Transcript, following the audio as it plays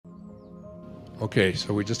Okay,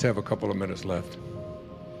 so we just have a couple of minutes left.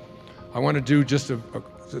 I want to do just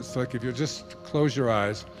it's like if you just close your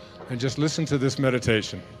eyes and just listen to this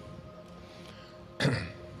meditation.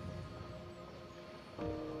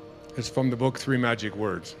 It's from the book, 3 Magic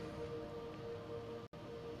Words.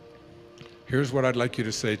 Here's what I'd like you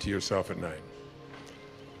to say to yourself at night.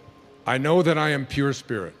 I know that I am pure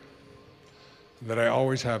spirit, that I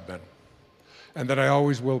always have been, and that I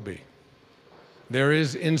always will be. There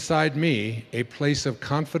is inside me a place of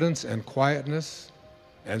confidence and quietness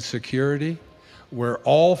and security where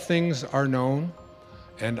all things are known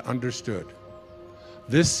and understood.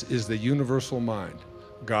 This is the universal mind,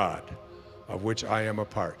 God, of which I am a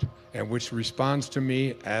part, and which responds to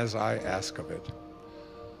me as I ask of it.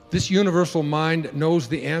 This universal mind knows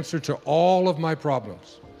the answer to all of my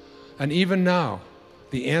problems, and even now,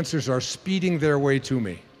 the answers are speeding their way to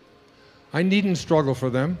me. I needn't struggle for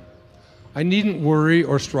them. I needn't worry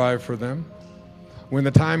or strive for them. When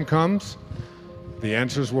the time comes, the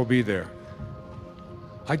answers will be there.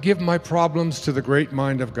 I give my problems to the great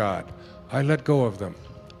mind of God. I let go of them,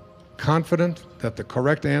 confident that the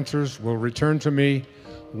correct answers will return to me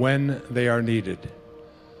when they are needed.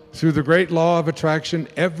 Through the great law of attraction,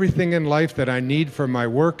 everything in life that I need for my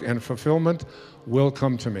work and fulfillment will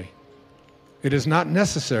come to me. It is not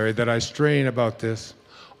necessary that I strain about this,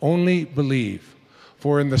 only believe.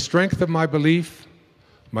 For in the strength of my belief,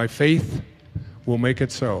 my faith will make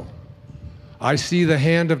it so. I see the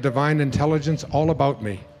hand of divine intelligence all about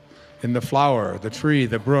me, in the flower, the tree,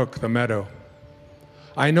 the brook, the meadow.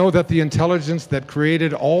 I know that the intelligence that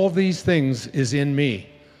created all these things is in me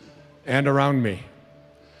and around me,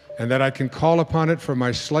 and that I can call upon it for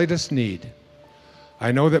my slightest need.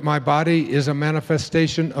 I know that my body is a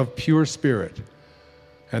manifestation of pure spirit,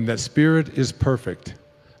 and that spirit is perfect.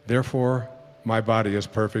 Therefore, my body is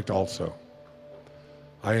perfect also.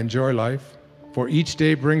 I enjoy life, for each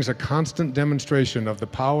day brings a constant demonstration of the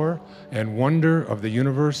power and wonder of the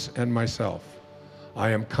universe and myself.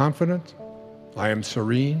 I am confident, I am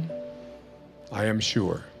serene, I am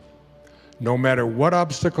sure. No matter what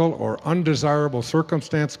obstacle or undesirable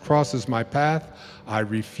circumstance crosses my path, I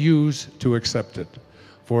refuse to accept it,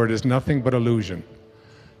 for it is nothing but illusion.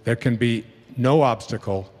 There can be no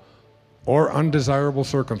obstacle or undesirable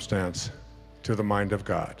circumstance to the mind of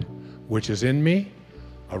God, which is in me,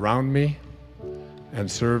 around me, and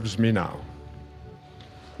serves me now.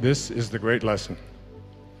 This is the great lesson.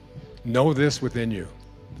 Know this within you.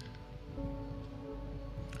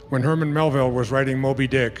 When Herman Melville was writing Moby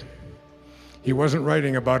Dick, he wasn't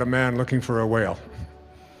writing about a man looking for a whale.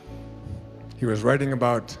 He was writing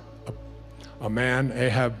about a man,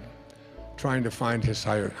 Ahab, trying to find his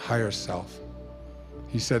higher self.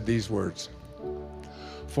 He said these words,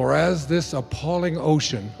 "For as this appalling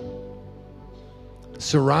ocean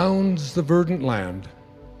surrounds the verdant land,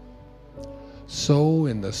 so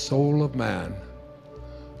in the soul of man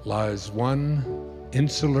lies one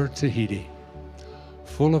insular Tahiti,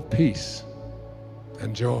 full of peace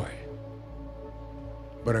and joy,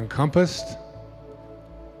 but encompassed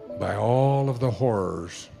by all of the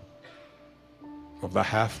horrors of the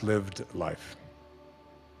half-lived life."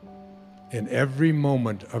 In every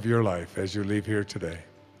moment of your life as you leave here today,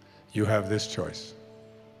 you have this choice.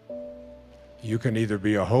 You can either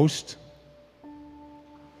be a host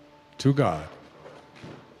to God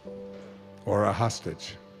or a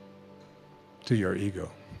hostage to your ego.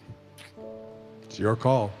 It's your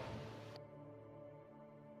call.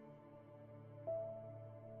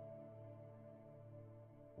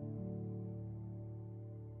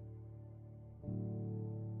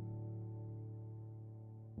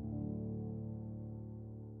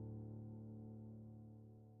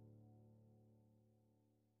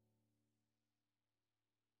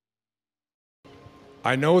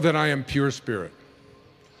 I know that I am pure spirit,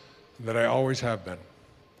 that I always have been,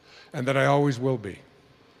 and that I always will be.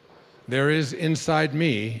 There is inside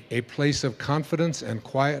me a place of confidence and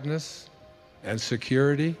quietness and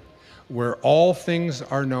security where all things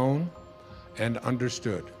are known and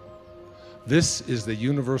understood. This is the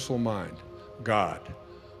universal mind, God,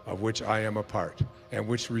 of which I am a part, and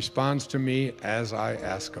which responds to me as I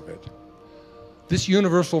ask of it. This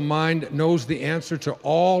universal mind knows the answer to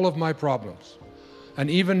all of my problems. And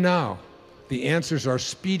even now, the answers are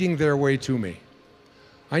speeding their way to me.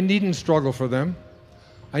 I needn't struggle for them.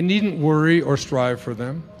 I needn't worry or strive for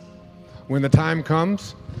them. When the time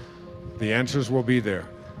comes, the answers will be there.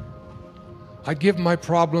 I give my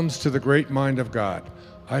problems to the great mind of God.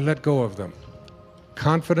 I let go of them,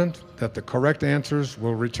 confident that the correct answers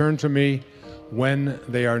will return to me when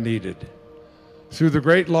they are needed. Through the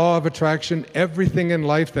great law of attraction, everything in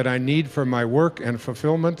life that I need for my work and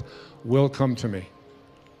fulfillment will come to me.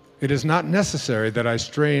 It is not necessary that I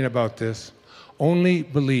strain about this, only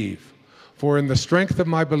believe. For in the strength of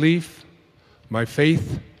my belief, my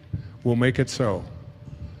faith will make it so.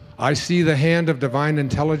 I see the hand of divine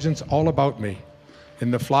intelligence all about me,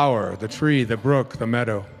 in the flower, the tree, the brook, the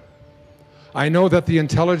meadow. I know that the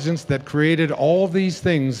intelligence that created all these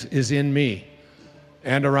things is in me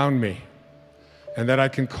and around me, and that I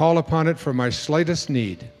can call upon it for my slightest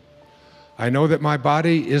need. I know that my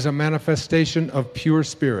body is a manifestation of pure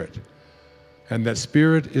spirit, and that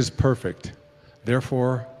spirit is perfect.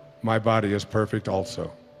 Therefore, my body is perfect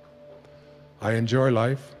also. I enjoy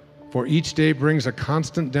life, for each day brings a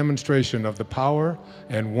constant demonstration of the power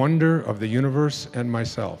and wonder of the universe and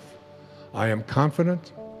myself. I am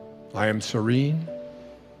confident, I am serene,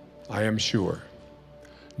 I am sure.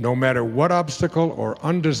 No matter what obstacle or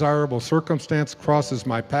undesirable circumstance crosses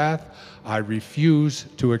my path, I refuse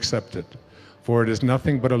to accept it, for it is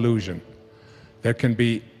nothing but illusion. There can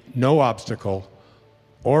be no obstacle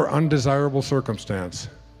or undesirable circumstance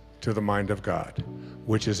to the mind of God,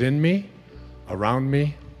 which is in me, around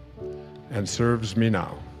me, and serves me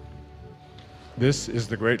now. This is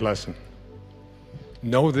the great lesson.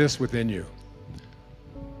 Know this within you.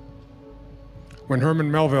 When Herman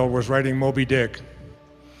Melville was writing Moby Dick,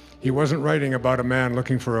 he wasn't writing about a man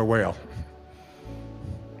looking for a whale.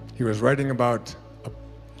 He was writing about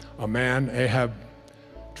a man, Ahab,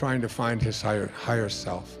 trying to find his higher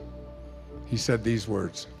self. He said these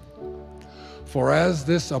words, "For as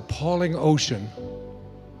this appalling ocean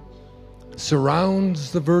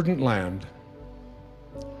surrounds the verdant land,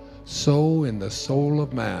 so in the soul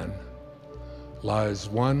of man lies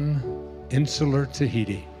one insular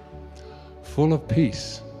Tahiti, full of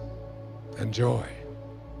peace and joy,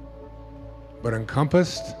 but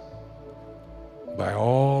encompassed by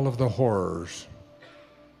all of the horrors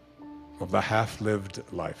of the half-lived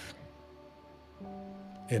life."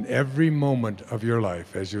 In every moment of your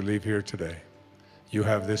life as you leave here today, you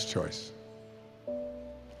have this choice.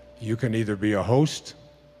 You can either be a host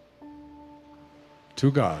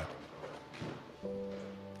to God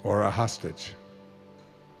or a hostage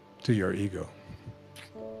to your ego.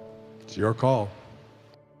 It's your call.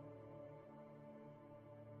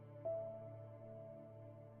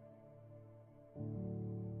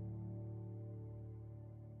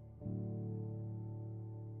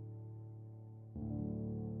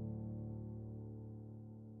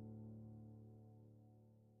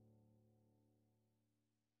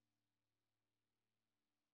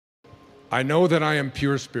 I know that I am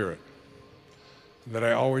pure spirit, that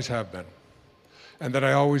I always have been, and that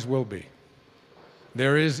I always will be.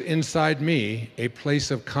 There is inside me a place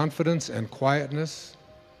of confidence and quietness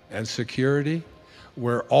and security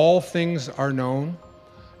where all things are known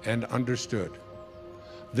and understood.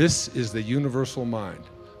 This is the universal mind,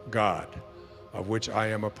 God, of which I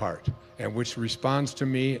am a part, and which responds to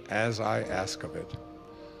me as I ask of it.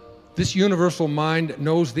 This universal mind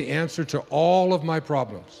knows the answer to all of my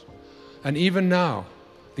problems. And even now,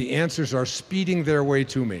 the answers are speeding their way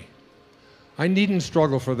to me. I needn't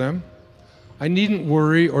struggle for them. I needn't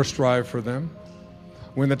worry or strive for them.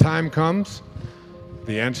 When the time comes,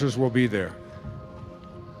 the answers will be there.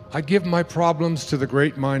 I give my problems to the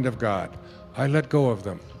great mind of God. I let go of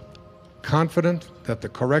them, confident that the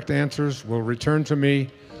correct answers will return to me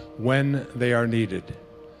when they are needed.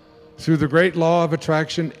 Through the great law of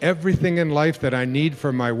attraction, everything in life that I need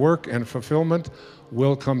for my work and fulfillment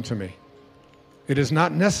will come to me. It is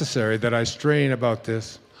not necessary that I strain about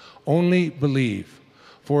this, only believe.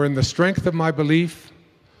 For in the strength of my belief,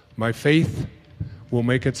 my faith will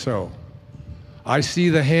make it so. I see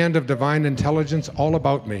the hand of divine intelligence all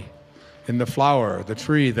about me, in the flower, the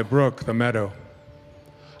tree, the brook, the meadow.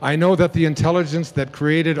 I know that the intelligence that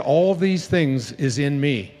created all these things is in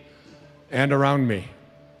me and around me,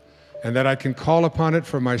 and that I can call upon it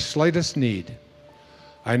for my slightest need.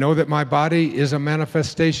 I know that my body is a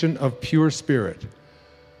manifestation of pure spirit,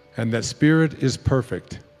 and that spirit is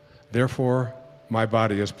perfect. Therefore, my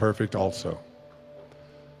body is perfect also.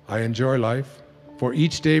 I enjoy life, for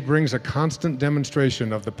each day brings a constant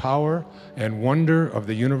demonstration of the power and wonder of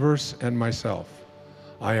the universe and myself.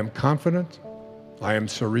 I am confident, I am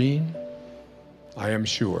serene, I am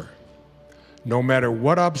sure. No matter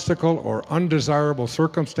what obstacle or undesirable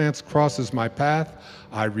circumstance crosses my path,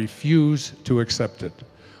 I refuse to accept it,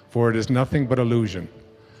 for it is nothing but illusion.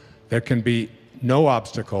 There can be no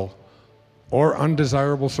obstacle or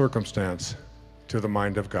undesirable circumstance to the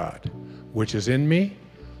mind of God, which is in me,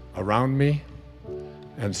 around me,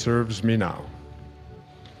 and serves me now.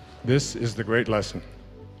 This is the great lesson.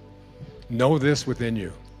 Know this within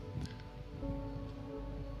you.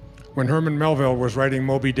 When Herman Melville was writing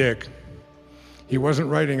Moby Dick, he wasn't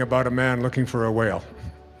writing about a man looking for a whale.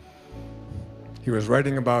 He was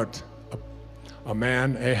writing about a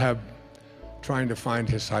man, Ahab, trying to find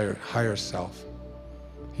his higher self.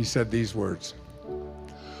 He said these words,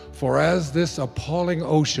 "For as this appalling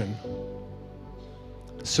ocean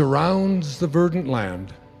surrounds the verdant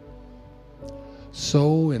land,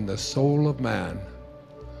 so in the soul of man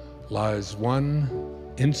lies one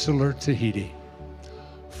insular Tahiti,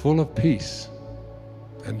 full of peace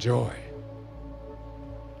and joy,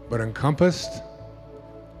 but encompassed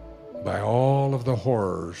by all of the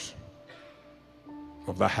horrors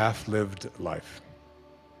of the half-lived life."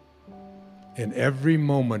 In every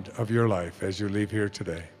moment of your life as you leave here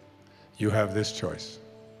today, you have this choice.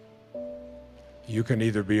 You can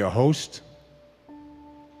either be a host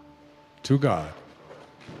to God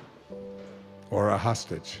or a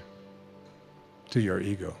hostage to your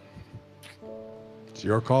ego. It's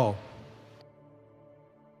your call.